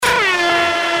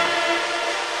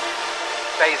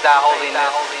Faze Thy Holyness,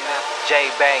 J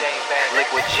Bang,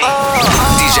 Liquid G.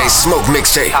 DJ Smoke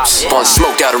mixtapes on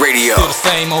Smoked Out Radio. Still the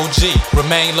same OG,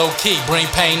 remain low key, bring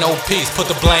pain, no peace. Put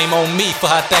the blame on me for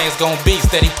how things gon' be.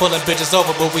 Steady pulling bitches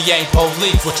over, but we ain't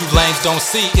police. What you lames don't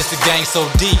see, it's the game so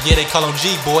deep. Yeah, they call him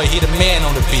G-boy, he the man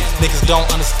on the beat. Niggas don't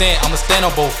understand, I'ma stand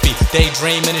on both feet.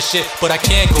 Daydreaming and shit, but I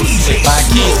can't go to sleep. Buy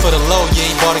keys for the low, you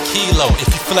ain't bought a kilo. If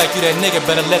you feel like you that nigga,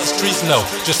 better let the streets know.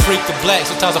 Just freak the black,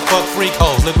 sometimes I fuck freak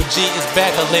hoes. Liquid G is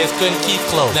back, her legs couldn't keep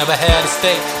closed. Never had a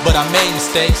steak, but I made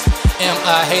mistakes. Am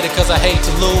I hater cause I hate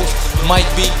to lose? Might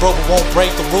be broke but won't break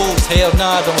the rules. Hell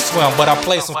nah, I don't swim, but I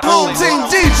play some Blue Team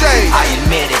DJ. I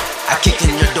admit it, I kicked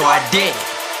in your door, I did it.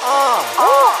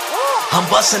 I'm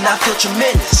bustin', I feel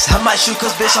tremendous. I might shoot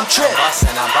cause bitch I'm trippin'.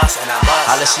 I'm bustin'.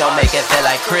 All the snow make it feel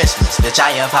like Christmas. Bitch,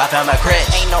 I am poppin' my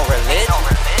crash. Ain't no religion.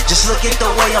 Just look at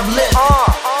the way I'm living.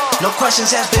 No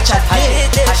questions asked, bitch, I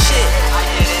did that shit.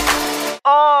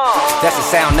 That's the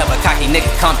sound of a cocky nigga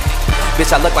coming.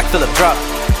 Bitch, I look like Philip Druck.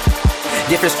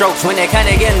 Different strokes when they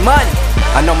kinda getting money.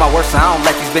 I know my worst, so I don't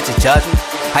let these bitches judge me.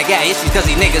 I got issues cause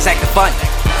these niggas acting funny.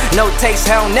 No taste,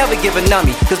 I don't never give a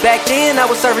nummy. Cause back then I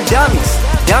was serving dummies.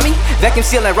 Dummy, vacuum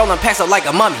sealing, rolling packs up like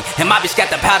a mummy. And my bitch got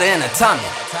the powder in her tummy.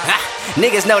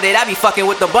 Niggas know that I be fucking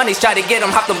with the bunnies. Try to get them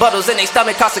hop them bottles in they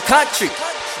stomach across the country.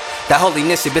 That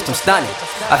holiness, bitch, I'm stunning.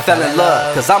 I fell in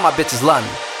love cause all my bitches love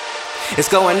me. It's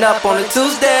going up on a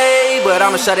Tuesday, but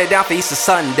I'ma shut it down for Easter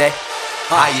Sunday.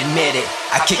 I admit it,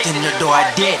 I kicked in your door, I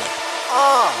did it.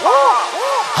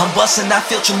 I'm bustin', I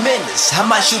feel tremendous. I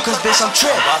might shoot cause bitch I'm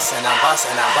trippin'. I'm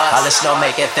bustin'. All the snow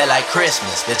make it feel like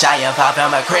Christmas. Bitch, I am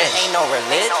poppin' my crash. Ain't no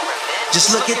religion.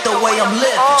 Just look at the way I'm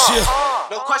living.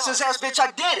 No questions asked, bitch, I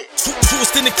did it.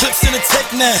 Twist in the clips in the tech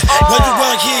 9. While you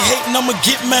out here hating, I'ma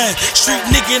get mine. Street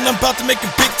nigga and I'm about to make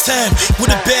it big time.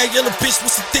 With a bad yellow bitch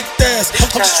with some thick thighs.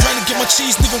 I'm just trying to get my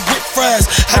cheese, nigga, with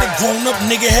fries. Had it grown up,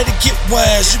 nigga, had to get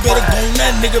wise. You better go on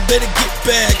that, nigga, better get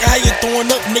back. How you throwing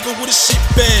up, nigga, with a shit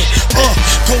bag?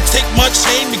 Gon' take my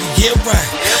chain, nigga, yeah, right.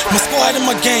 My squad in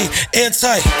my game,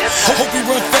 airtight. Hope we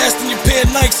run fast in your pair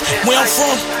of Nikes. Where I'm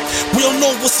from, we don't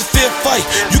know what's a fair fight.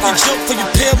 You can jump for your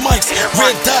pair of mics.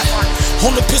 Red dot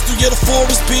on the pistol, yeah, the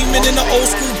forest beaming in the old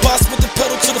school box with the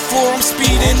pedal to the floor. I'm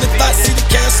speeding, the thought see the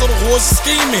gas, so the horse is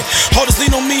scheming. Hardest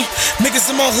lean on me,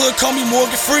 niggas in my hood call me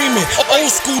Morgan Freeman. Old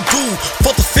school dude,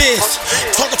 fuck the feds.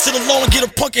 Talking to the law and get a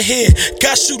punkin' head.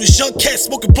 Got shooters, young cats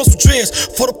smoking blunts with dreads.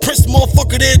 For the prince,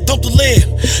 motherfucker, there, dump the lead.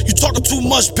 You talking too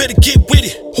much, better get with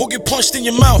it. Or get punched in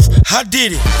your mouth. I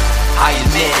did it. I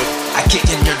admit it, I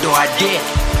kicked in your door, I did it.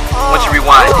 Once you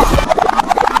rewind.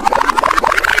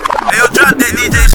 Hey, yo, drop that DJ.